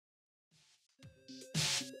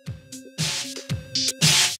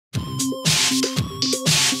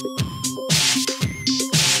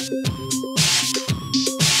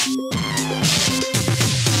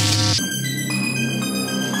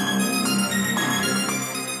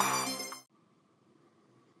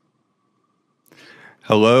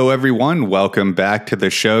Hello, everyone. Welcome back to the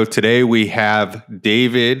show. Today we have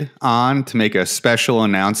David on to make a special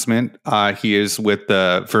announcement. He is with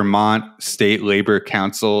the Vermont State Labor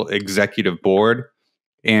Council Executive Board,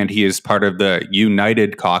 and he is part of the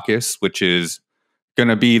United Caucus, which is going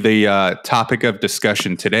to be the topic of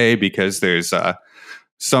discussion today because there's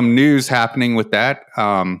some news happening with that.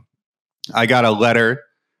 I got a letter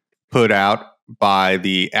put out by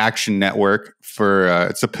the Action Network for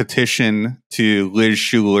it's a petition to Liz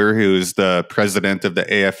Shuler, who is the president of the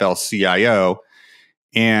AFL-CIO,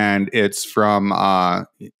 and it's from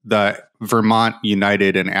the Vermont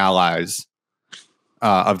United and Allies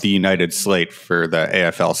of the United Slate for the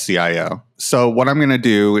AFL-CIO. So what I'm going to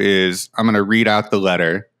do is I'm going to read out the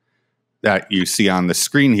letter that you see on the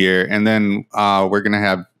screen here, and then we're going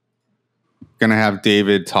to have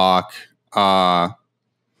David talk about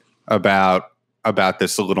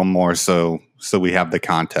this a little more so we have the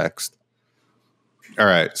context. All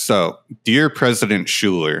right. So, dear President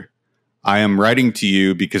Shuler, I am writing to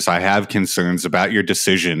you because I have concerns about your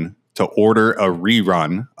decision to order a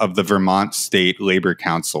rerun of the Vermont State Labor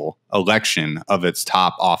Council election of its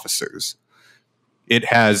top officers. It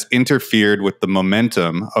has interfered with the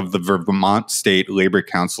momentum of the Vermont State Labor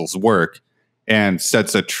Council's work and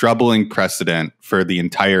sets a troubling precedent for the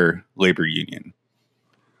entire labor union.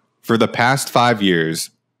 For the past 5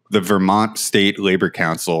 years, the Vermont State Labor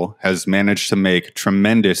Council has managed to make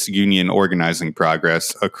tremendous union organizing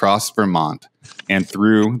progress across Vermont and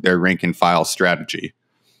through their rank-and-file strategy.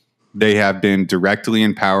 They have been directly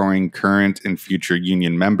empowering current and future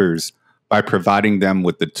union members by providing them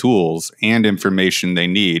with the tools and information they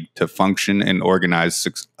need to function and organize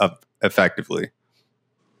effectively.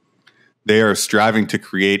 They are striving to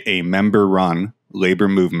create a member-run labor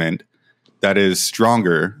movement that is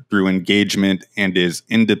stronger through engagement and is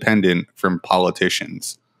independent from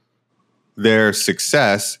politicians. Their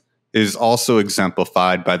success is also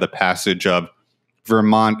exemplified by the passage of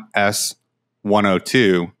Vermont S.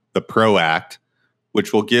 102, the PRO Act,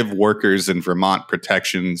 which will give workers in Vermont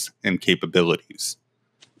protections and capabilities.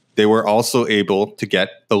 They were also able to get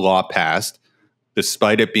the law passed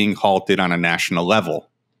despite it being halted on a national level.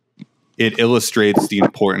 It illustrates the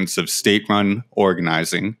importance of state-level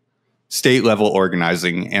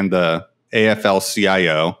organizing, and the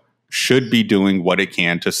AFL-CIO should be doing what it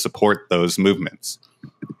can to support those movements.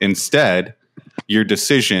 Instead, your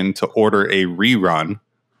decision to order a rerun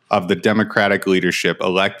of the Democratic leadership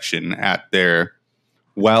election at their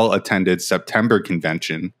well-attended September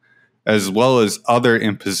convention, as well as other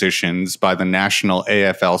impositions by the national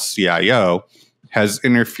AFL-CIO, has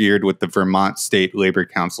interfered with the Vermont State Labor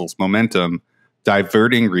Council's momentum,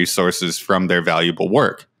 diverting resources from their valuable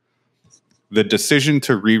work. The decision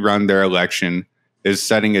to rerun their election is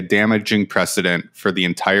setting a damaging precedent for the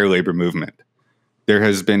entire labor movement. There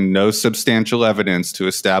has been no substantial evidence to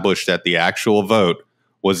establish that the actual vote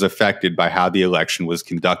was affected by how the election was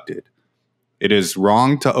conducted. It is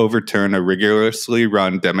wrong to overturn a rigorously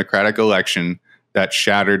run democratic election that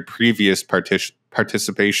shattered previous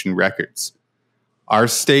participation records. Our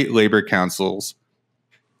state labor councils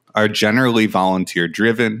are generally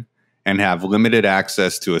volunteer-driven and have limited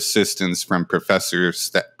access to assistance from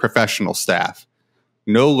professional staff.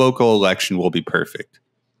 No local election will be perfect.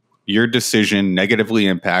 Your decision negatively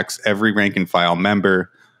impacts every rank-and-file member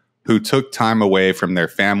who took time away from their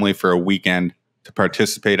family for a weekend to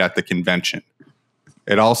participate at the convention.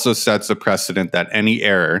 It also sets a precedent that any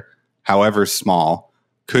error, however small,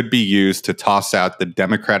 could be used to toss out the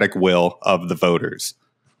democratic will of the voters.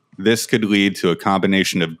 This could lead to a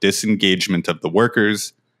combination of disengagement of the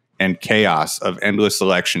workers and chaos of endless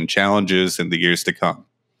election challenges in the years to come.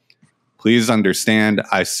 Please understand,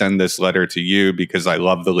 I send this letter to you because I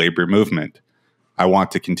love the labor movement. I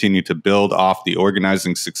want to continue to build off the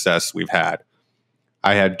organizing success we've had.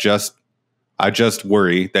 I just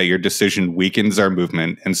worry that your decision weakens our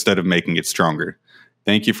movement instead of making it stronger.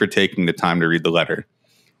 Thank you for taking the time to read the letter.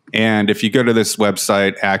 And if you go to this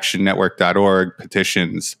website, actionnetwork.org,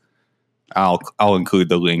 petitions, I'll include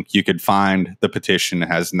the link. You could find the petition. It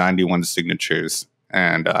has 91 signatures.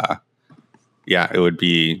 And it would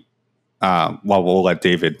be, we'll let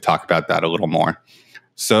David talk about that a little more.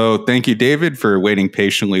 So thank you, David, for waiting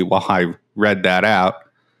patiently while I read that out.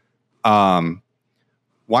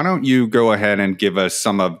 Why don't you go ahead and give us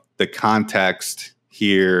some of the context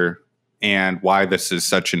here and why this is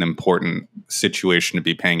such an important situation to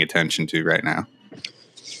be paying attention to right now?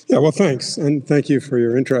 Yeah, well, thanks. And thank you for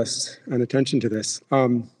your interest and attention to this.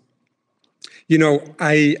 You know,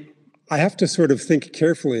 I have to sort of think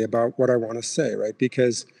carefully about what I want to say, right?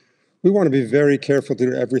 Because we want to be very careful to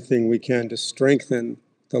do everything we can to strengthen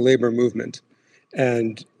the labor movement.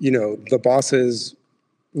 And, the bosses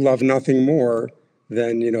love nothing more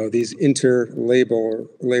than, these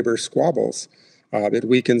labor squabbles. It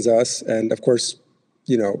weakens us. And of course,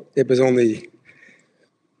 it was only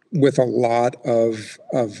with a lot of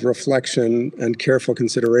reflection and careful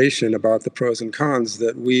consideration about the pros and cons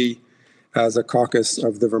that we, as a caucus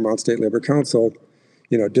of the Vermont State Labor Council,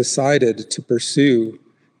 decided to pursue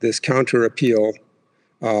this counter appeal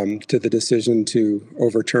to the decision to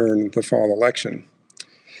overturn the fall election.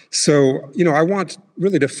 So, I want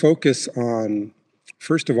really to focus on,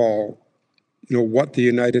 first of all, what the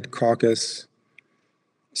United Caucus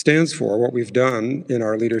stands for, what we've done in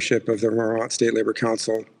our leadership of the Vermont State Labor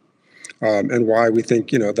Council, and why we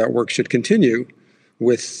think, that work should continue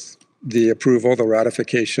with the approval, the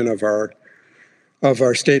ratification of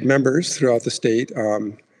our state members throughout the state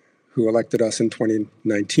who elected us in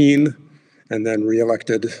 2019 and then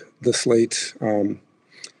re-elected the slate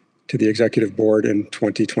to the executive board in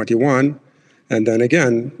 2021. And then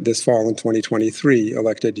again, this fall in 2023,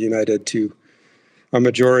 elected United to a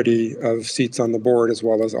majority of seats on the board as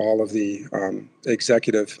well as all of the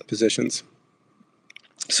executive positions.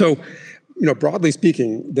 So, broadly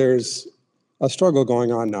speaking, there's a struggle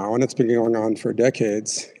going on now, and it's been going on for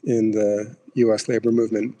decades in the U.S. labor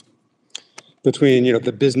movement between,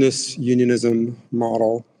 the business unionism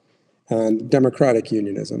model and democratic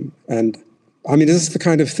unionism. And I mean, is this the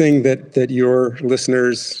kind of thing that your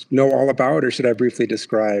listeners know all about, or should I briefly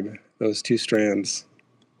describe those two strands?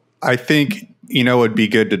 I think, it would be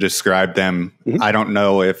good to describe them. Mm-hmm. I don't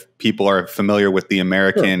know if people are familiar with the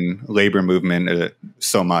American labor movement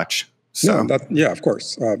so much. So. No, yeah, of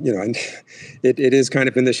course. And it is kind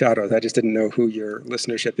of in the shadows. I just didn't know who your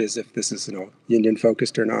listenership is, if this is, union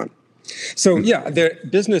focused or not. So yeah,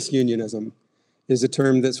 business unionism is a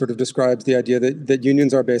term that sort of describes the idea that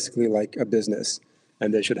unions are basically like a business,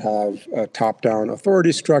 and they should have a top-down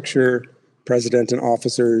authority structure, president and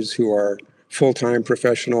officers who are full-time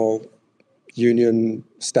professional union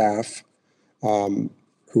staff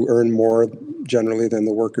who earn more generally than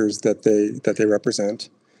the workers that they represent.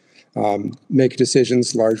 Make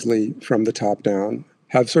decisions largely from the top down,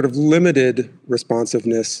 have sort of limited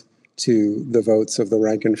responsiveness to the votes of the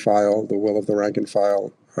rank and file, the will of the rank and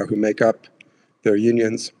file who make up their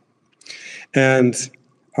unions. And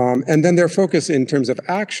then their focus in terms of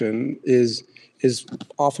action is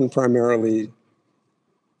often primarily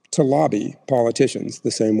to lobby politicians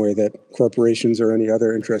the same way that corporations or any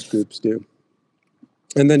other interest groups do.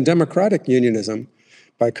 And then democratic unionism,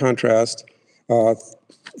 by contrast,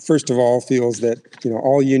 first of all, feels that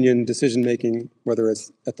all union decision-making, whether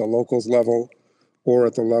it's at the locals level or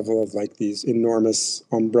at the level of like these enormous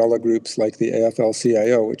umbrella groups like the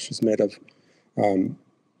AFL-CIO, which is made of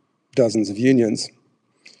dozens of unions,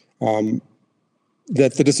 that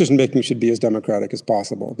the decision-making should be as democratic as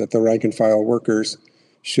possible, that the rank-and-file workers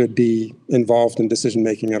should be involved in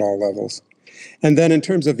decision-making at all levels. And then in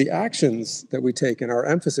terms of the actions that we take and our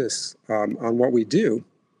emphasis on what we do,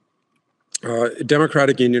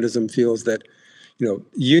 democratic unionism feels that,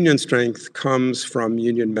 union strength comes from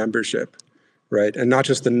union membership, right? And not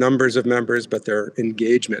just the numbers of members, but their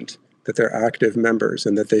engagement, that they're active members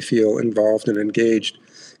and that they feel involved and engaged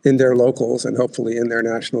in their locals and hopefully in their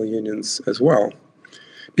national unions as well,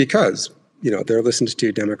 because, they're listened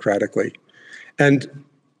to democratically. And,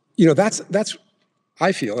 that's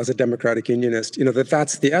I feel as a democratic unionist,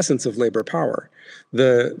 that's the essence of labor power.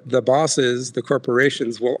 The bosses, the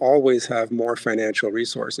corporations will always have more financial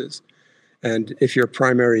resources. And if your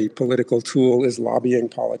primary political tool is lobbying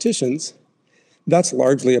politicians, that's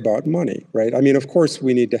largely about money, right? I mean, of course,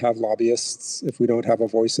 we need to have lobbyists. If we don't have a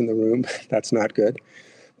voice in the room, that's not good.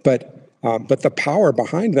 But the power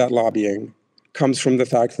behind that lobbying comes from the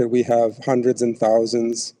fact that we have hundreds and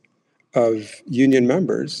thousands of union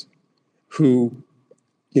members who,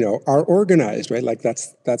 are organized, right? Like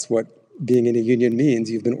that's what being in a union means.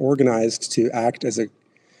 You've been organized to act as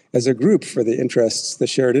a group for the interests, the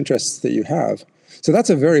shared interests that you have. So that's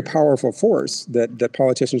a very powerful force that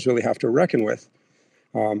politicians really have to reckon with.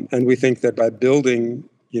 And we think that by building,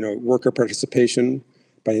 worker participation,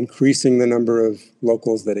 by increasing the number of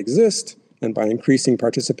locals that exist, and by increasing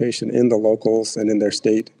participation in the locals and in their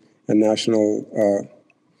state and national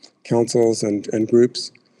councils and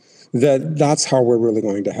groups, that's how we're really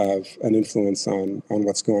going to have an influence on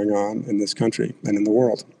what's going on in this country and in the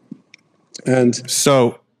world. And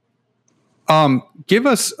so give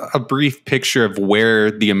us a brief picture of where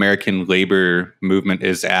the American labor movement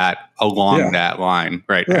is at along that line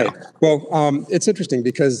right now. Well, it's interesting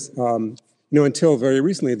because, until very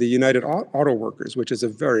recently, the United Auto Workers, which is a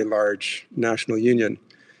very large national union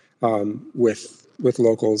with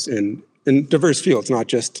locals in in diverse fields, not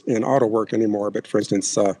just in auto work anymore, but for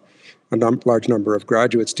instance, a large number of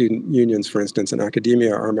graduate student unions, for instance, in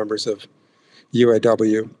academia are members of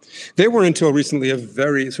UAW. They were until recently a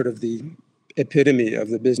very sort of the epitome of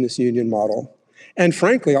the business union model, and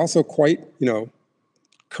frankly, also quite,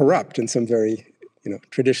 corrupt in some very,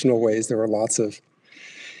 traditional ways. There were lots of,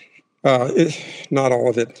 not all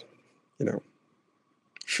of it,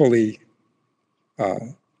 fully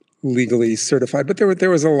legally certified, but there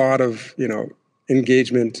was a lot of,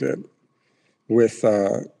 engagement with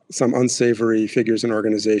some unsavory figures and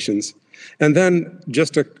organizations. And then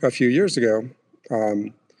just a few years ago,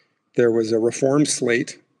 there was a reform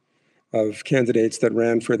slate of candidates that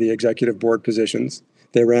ran for the executive board positions.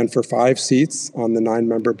 They ran for 5 seats on the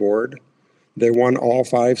 9-member board. They won all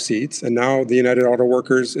 5 seats, and now the United Auto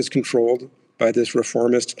Workers is controlled by this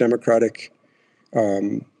reformist Democratic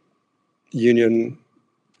Union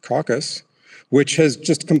caucus, which has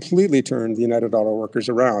just completely turned the United Auto Workers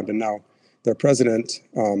around. And now their president,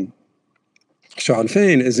 Sean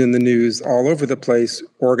Fain, is in the news all over the place,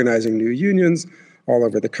 organizing new unions all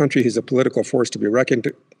over the country. He's a political force to be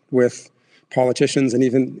reckoned with. Politicians and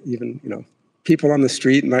even people on the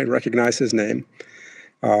street might recognize his name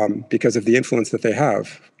because of the influence that they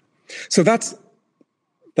have. So that's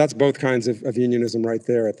both kinds of unionism right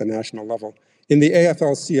there at the national level. In the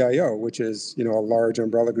AFL-CIO, which is a large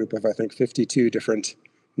umbrella group of, I think, 52 different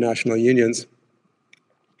national unions,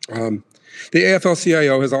 the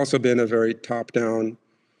AFL-CIO has also been a very top-down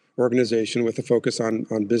organization with a focus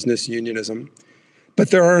on business unionism.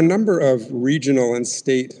 But there are a number of regional and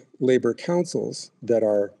state labor councils that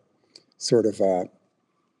are sort of,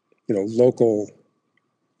 local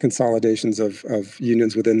consolidations of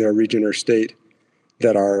unions within their region or state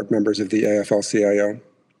that are members of the AFL-CIO.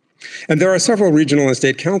 And there are several regional and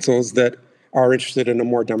state councils that are interested in a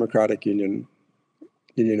more democratic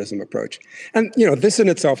unionism approach. And, this in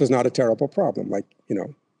itself is not a terrible problem. Like,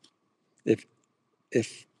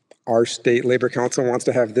 if our state labor council wants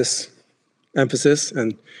to have this emphasis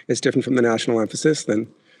and it's different from the national emphasis, then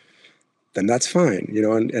that's fine,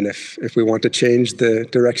 and if we want to change the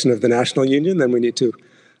direction of the national union, then we need to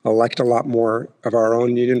elect a lot more of our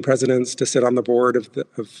own union presidents to sit on the board of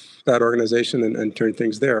that organization and turn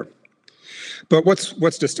things there. But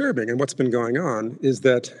what's disturbing and what's been going on is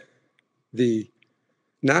that the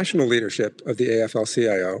national leadership of the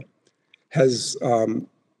AFL-CIO has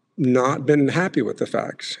not been happy with the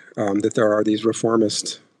fact that there are these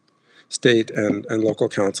reformist state and local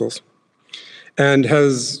councils, and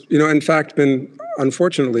has, in fact, been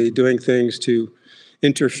unfortunately doing things to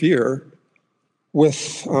interfere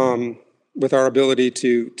with our ability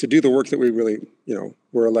to do the work that we really,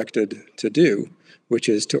 were elected to do, which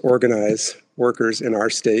is to organize workers in our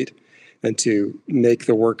state and to make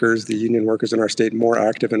the union workers in our state more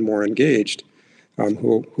active and more engaged,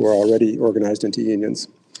 who are already organized into unions,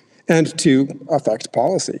 and to affect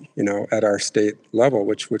policy, at our state level,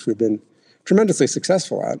 which we've been tremendously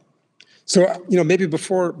successful at. So, maybe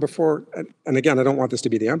before, and again, I don't want this to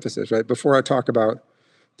be the emphasis, right? Before I talk about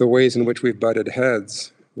the ways in which we've butted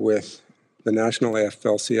heads with the national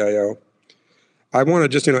AFL-CIO, I want to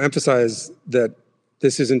just, emphasize that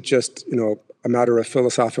this isn't just, a matter of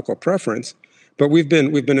philosophical preference, but we've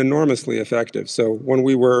been enormously effective. So when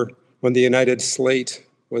the United Slate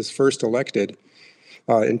was first elected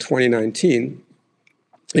in 2019,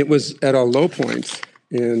 it was at a low point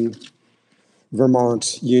in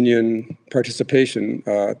Vermont union participation.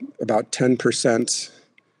 About 10%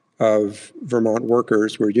 of Vermont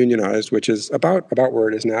workers were unionized, which is about where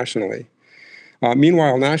it is nationally.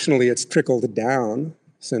 Meanwhile, nationally, it's trickled down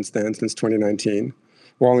since 2019.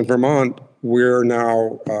 While in Vermont, we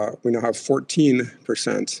now have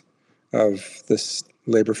 14% of this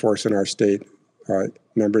labor force in our state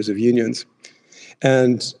members of unions.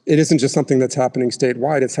 And it isn't just something that's happening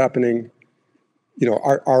statewide, it's happening,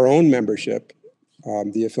 our own membership,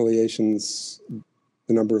 the affiliations,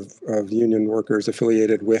 the number of union workers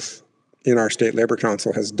affiliated in our state labor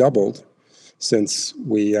council has doubled since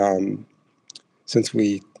we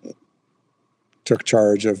took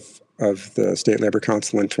charge of the state labor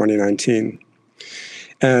council in 2019.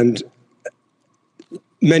 And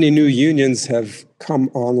many new unions have come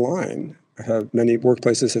online. Many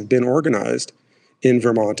workplaces have been organized in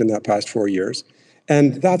Vermont in that past 4 years.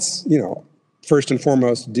 And that's, first and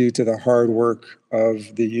foremost due to the hard work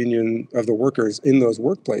of the union, of the workers in those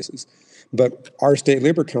workplaces. But our state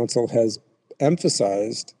labor council has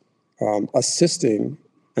emphasized assisting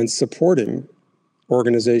and supporting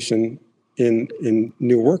organization in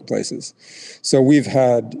new workplaces. So we've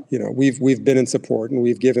had, we've been in support, and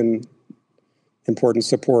we've given important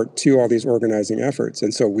support to all these organizing efforts.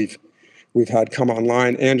 And so we've we've had come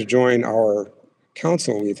online and join our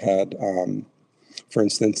council. We've had, for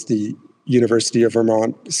instance, the University of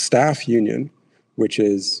Vermont Staff Union, which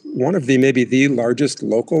is one of the, maybe the largest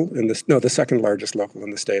local in the, no, the second largest local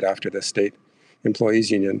in the state after the State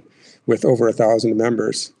Employees Union, with over 1,000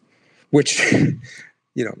 members, which,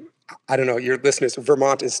 you know, I don't know, your listeners,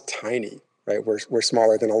 Vermont is tiny, right? We're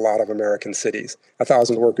smaller than a lot of American cities.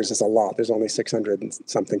 1,000 workers is a lot. There's only 600 and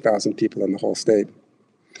something thousand people in the whole state.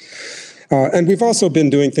 And we've also been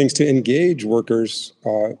doing things to engage workers,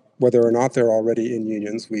 whether or not they're already in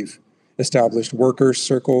unions. We've established worker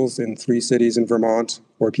circles in 3 cities in Vermont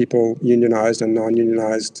where people unionized and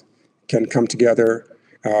non-unionized can come together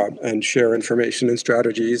and share information and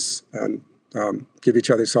strategies and give each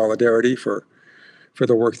other solidarity for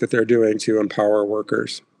the work that they're doing to empower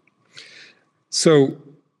workers. So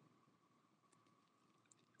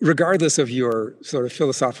regardless of your sort of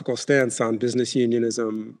philosophical stance on business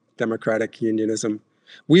unionism, democratic unionism,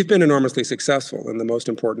 we've been enormously successful in the most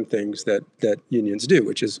important things that unions do,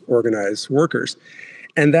 which is organize workers.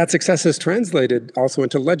 And that success has translated also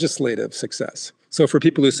into legislative success. So for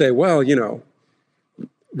people who say, well, you know,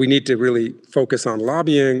 we need to really focus on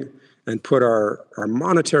lobbying and put our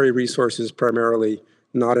monetary resources primarily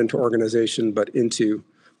not into organization, but into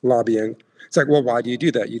lobbying. It's like, well, why do you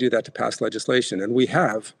do that? You do that to pass legislation. And we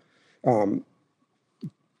have done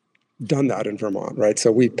that in Vermont, right?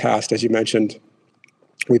 So we passed, as you mentioned,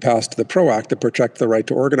 we passed the PRO Act, the Protect the Right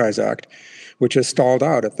to Organize Act, which has stalled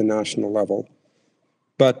out at the national level,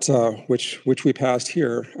 but which we passed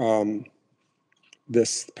here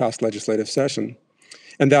this past legislative session.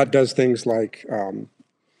 And that does things like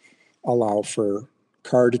allow for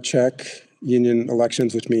card check union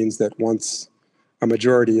elections, which means that once a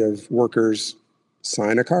majority of workers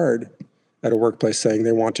sign a card at a workplace saying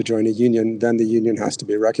they want to join a union, then the union has to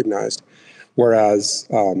be recognized. Whereas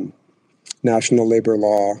national labor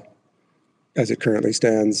law, as it currently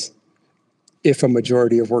stands, if a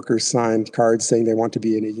majority of workers signed cards saying they want to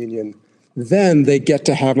be in a union, then they get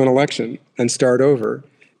to have an election and start over.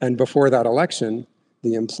 And before that election,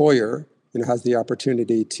 the employer, you know, has the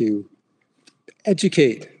opportunity to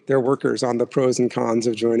educate their workers on the pros and cons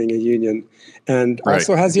of joining a union, and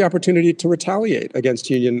also has the opportunity to retaliate against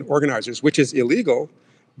union organizers, which is illegal,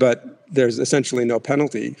 but there's essentially no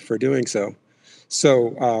penalty for doing so.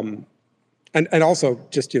 So, and also,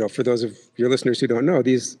 just, you know, for those of your listeners who don't know,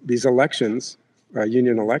 these elections,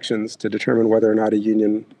 union elections, to determine whether or not a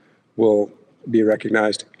union will be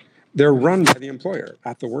recognized, they're run by the employer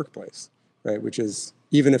at the workplace, right? Which is,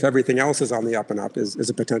 even if everything else is on the up and up, is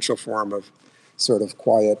a potential form of sort of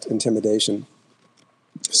quiet intimidation.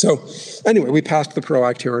 So anyway, we passed the PRO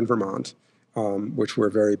Act here in Vermont, which we're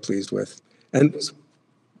very pleased with. And,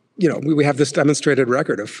 you know, we have this demonstrated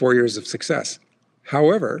record of 4 years of success.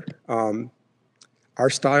 However, our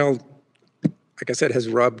style, like I said, has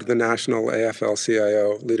rubbed the national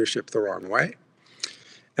AFL-CIO leadership the wrong way.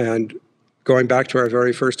 And going back to our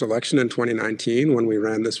very first election in 2019, when we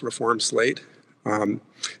ran this reform slate,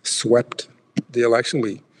 swept the election.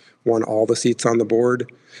 We won all the seats on the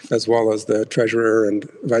board, as well as the treasurer and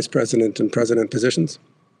vice president and president positions.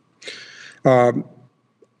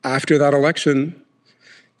 After that election,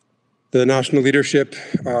 the national leadership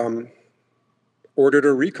ordered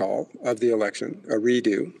a recall of the election, a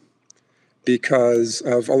redo, because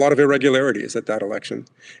of a lot of irregularities at that election.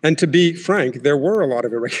 And to be frank, there were a lot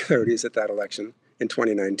of irregularities at that election in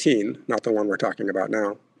 2019, not the one we're talking about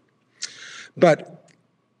now. But,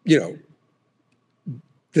 you know,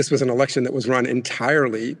 this was an election that was run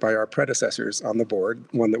entirely by our predecessors on the board,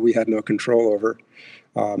 one that we had no control over.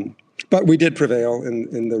 But we did prevail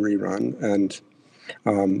in the rerun, and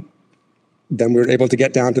then we were able to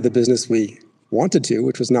get down to the business we wanted to,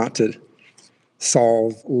 which was not to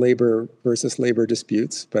solve labor versus labor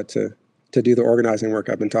disputes, but to do the organizing work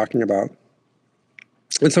I've been talking about.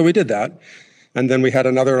 And so we did that. And then we had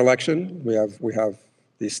another election. We have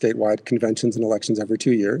these statewide conventions and elections every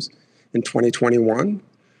 2 years. In 2021,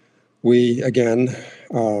 we again,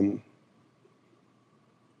 the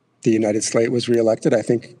United Slate was reelected. I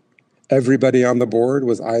think everybody on the board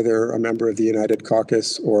was either a member of the United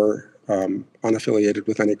Caucus or unaffiliated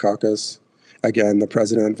with any caucus. Again, the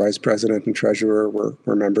president, vice president, and treasurer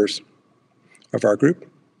were members of our group.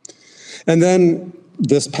 And then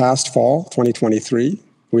this past fall, 2023,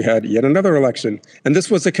 we had yet another election. And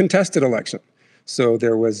this was a contested election. So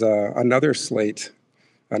there was another slate,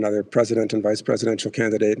 another president and vice presidential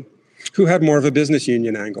candidate who had more of a business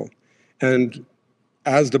union angle. And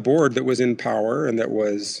as the board that was in power and that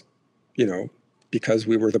was, you know, because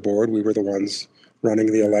we were the board, we were the ones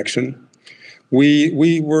running the election,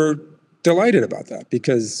 we were delighted about that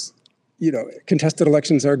because, contested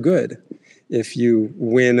elections are good. If you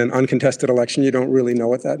win an uncontested election, you don't really know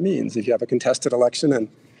what that means. If you have a contested election and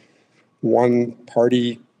one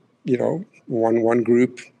party, one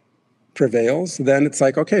group prevails, then it's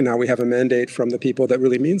like, okay, now we have a mandate from the people that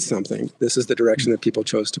really means something. This is the direction that people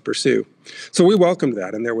chose to pursue. So we welcomed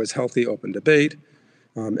that, and there was healthy, open debate.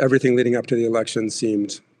 Everything leading up to the election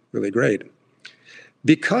seemed really great.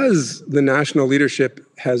 Because the national leadership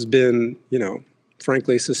has been,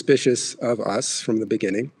 frankly, suspicious of us from the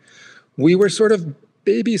beginning, we were sort of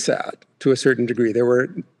babysat to a certain degree. There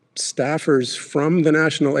were staffers from the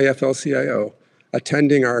national AFL-CIO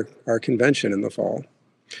attending our convention in the fall,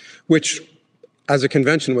 which as a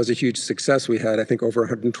convention was a huge success. We had, I think, over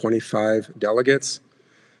 125 delegates,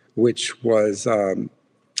 which was a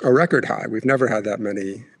record high. We've never had that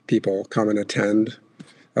many people come and attend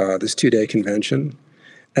this 2-day convention.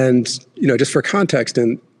 And, just for context,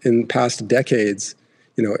 in past decades,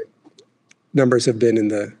 numbers have been in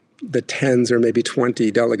the tens or maybe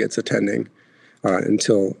 20 delegates attending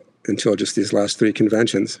until just these last 3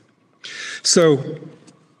 conventions. So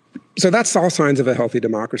that's all signs of a healthy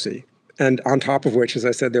democracy. And on top of which, as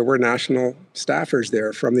I said, there were national staffers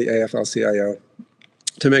there from the AFL-CIO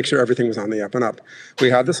to make sure everything was on the up and up. We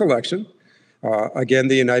had this election. Again,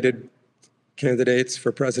 the United candidates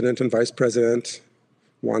for president and vice president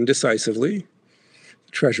won decisively.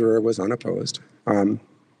 The treasurer was unopposed.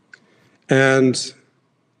 And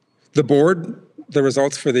the board, the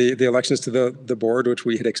results for the elections to the board, which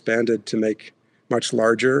we had expanded to make much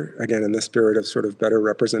larger, again, in the spirit of sort of better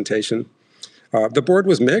representation. The board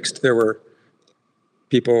was mixed. There were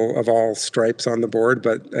people of all stripes on the board,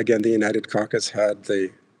 but again, the United Caucus had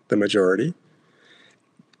the majority.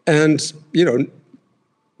 And,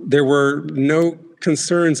 there were no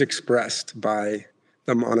concerns expressed by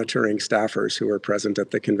the monitoring staffers who were present at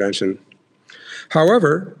the convention.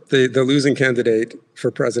 However, the losing candidate for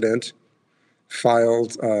president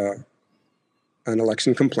filed an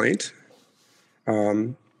election complaint.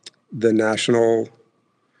 The national,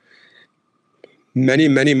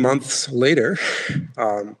 many months later,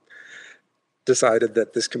 decided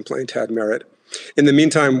that this complaint had merit. In the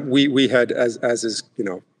meantime, we had, as is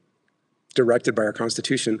directed by our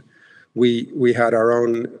Constitution, we had our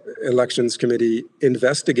own elections committee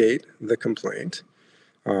investigate the complaint.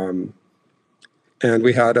 And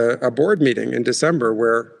we had a board meeting in December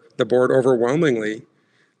where the board overwhelmingly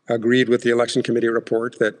agreed with the election committee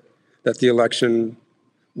report that the election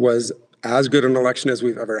was as good an election as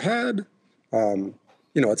we've ever had.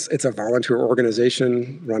 It's a volunteer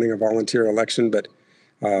organization running a volunteer election, but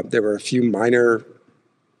there were a few minor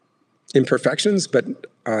imperfections, but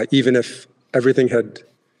even if everything had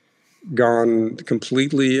gone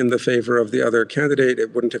completely in the favor of the other candidate,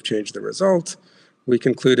 it wouldn't have changed the result, we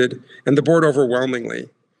concluded. And the board overwhelmingly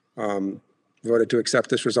voted to accept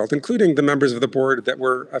this result, including the members of the board that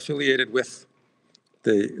were affiliated with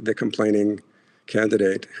the complaining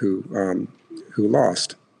candidate who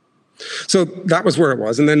lost. So that was where it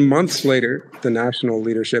was. And then months later, the national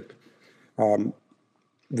leadership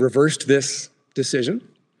reversed this decision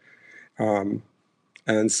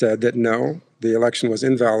and said that no, the election was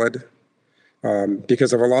invalid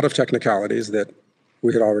because of a lot of technicalities that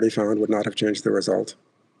we had already found would not have changed the result.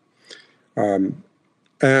 And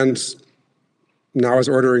now is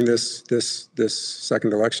ordering this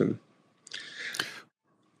second election.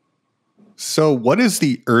 So what is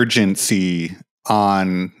the urgency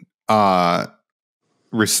on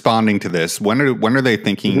responding to this? When are they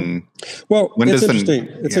thinking? Well, it's interesting.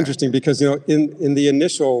 It's interesting because in the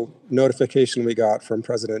initial notification we got from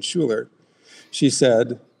President Schuler, she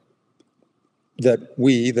said that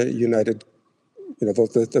we, the United,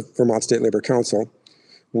 the Vermont State Labor Council,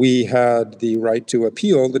 we had the right to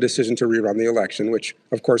appeal the decision to rerun the election, which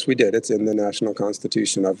of course we did. It's in the national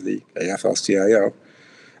constitution of the AFL-CIO.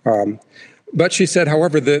 But she said,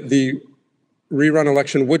 however, the rerun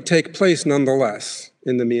election would take place nonetheless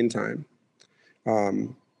in the meantime,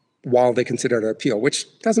 while they considered an appeal,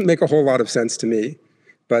 which doesn't make a whole lot of sense to me,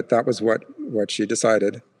 but that was what she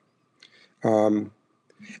decided.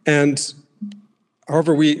 And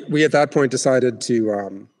however, we at that point decided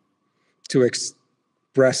to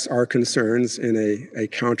express our concerns in a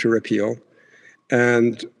counter appeal.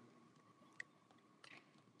 And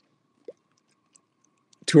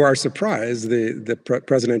to our surprise, the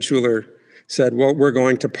President Schuler said, well, we're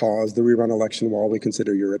going to pause the rerun election while we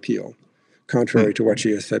consider your appeal, contrary to what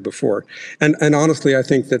she has said before. And honestly, I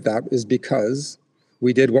think that is because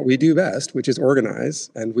we did what we do best, which is organize.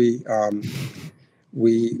 And we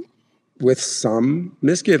with some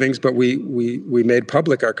misgivings, but we made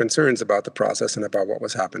public our concerns about the process and about what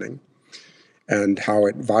was happening. and how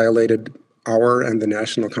it violated our and the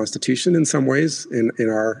national constitution in some ways in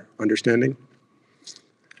our understanding.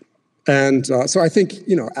 And so I think,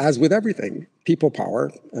 as with everything, people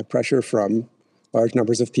power, pressure from large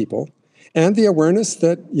numbers of people, and the awareness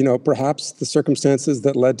that, perhaps the circumstances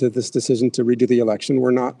that led to this decision to redo the election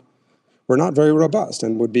were not very robust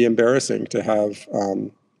and would be embarrassing to have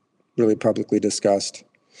really publicly discussed.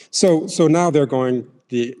 So now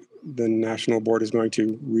the national board is going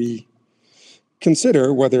to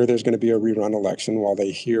reconsider whether there's going to be a rerun election while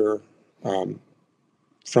they hear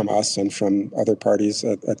from us and from other parties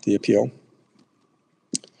at the appeal.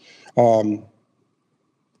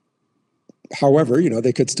 However,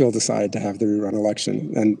 they could still decide to have the rerun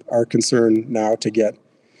election. And our concern now to get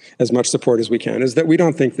as much support as we can is that we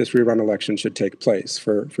don't think this rerun election should take place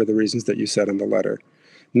for the reasons that you said in the letter.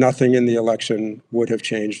 Nothing in the election would have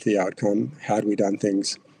changed the outcome had we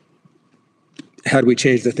changed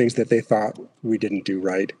the things that they thought we didn't do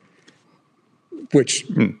right, which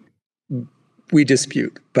we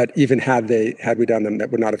dispute. But even had we done them,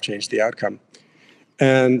 that would not have changed the outcome.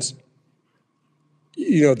 And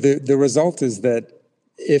the result is that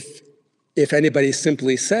if anybody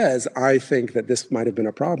simply says, I think that this might have been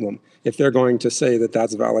a problem, if they're going to say that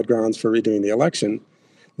that's valid grounds for redoing the election,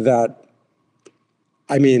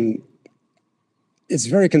 it's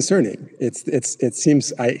very concerning. It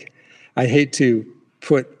seems, I hate to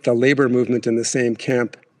put the labor movement in the same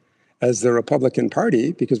camp as the Republican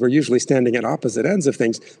Party, because we're usually standing at opposite ends of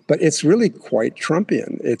things, but it's really quite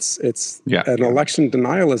Trumpian. It's an election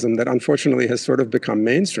denialism that unfortunately has sort of become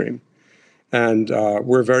mainstream. And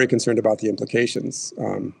we're very concerned about the implications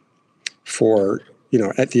for,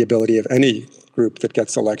 at the ability of any group that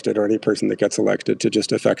gets elected or any person that gets elected to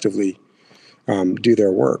just effectively do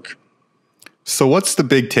their work. So what's the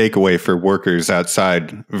big takeaway for workers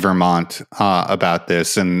outside Vermont about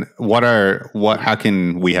this, and how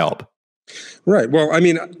can we help? Right. Well,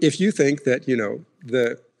 if you think that,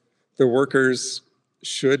 the workers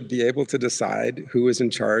should be able to decide who is in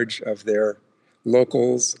charge of their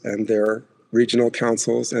locals and their regional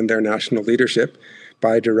councils and their national leadership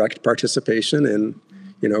by direct participation in,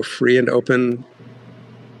 free and open,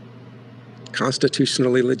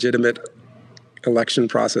 constitutionally legitimate election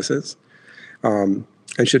processes, and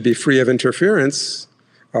should be free of interference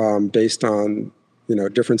based on,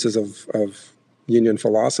 differences of union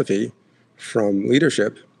philosophy from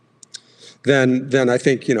leadership, then I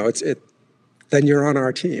think, then you're on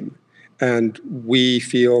our team. And we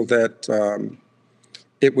feel that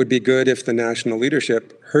it would be good if the national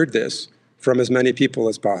leadership heard this from as many people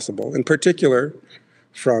as possible, in particular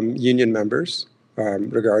from union members,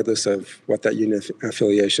 regardless of what that union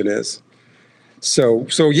affiliation is. So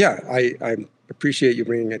yeah, I appreciate you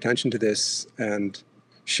bringing attention to this and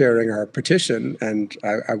sharing our petition. And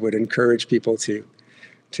I would encourage people to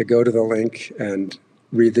go to the link and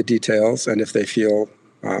read the details. And if they feel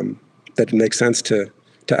that it makes sense to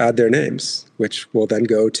add their names, which will then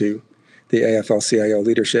go to the AFL-CIO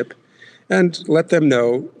leadership, and let them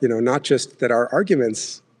know, not just that our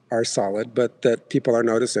arguments are solid, but that people are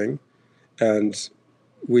noticing. And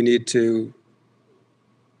we need to,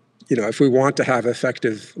 if we want to have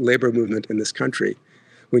effective labor movement in this country,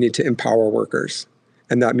 we need to empower workers.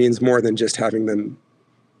 And that means more than just having them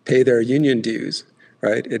pay their union dues,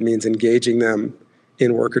 right? It means engaging them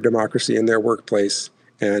in worker democracy in their workplace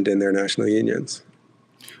and in their national unions.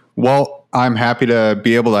 Well, I'm happy to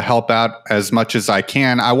be able to help out as much as I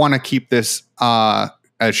can. I want to keep this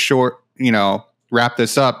as short, wrap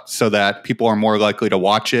this up so that people are more likely to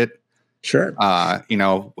watch it. Sure.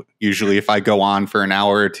 Usually if I go on for an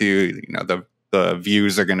hour or two, the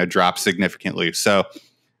views are going to drop significantly. So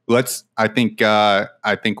I think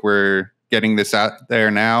we're getting this out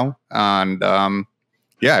there now. And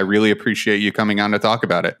I really appreciate you coming on to talk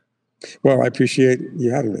about it. Well, I appreciate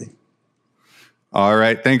you having me. All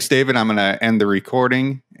right. Thanks, David. I'm going to end the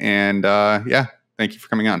recording. And thank you for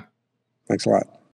coming on. Thanks a lot.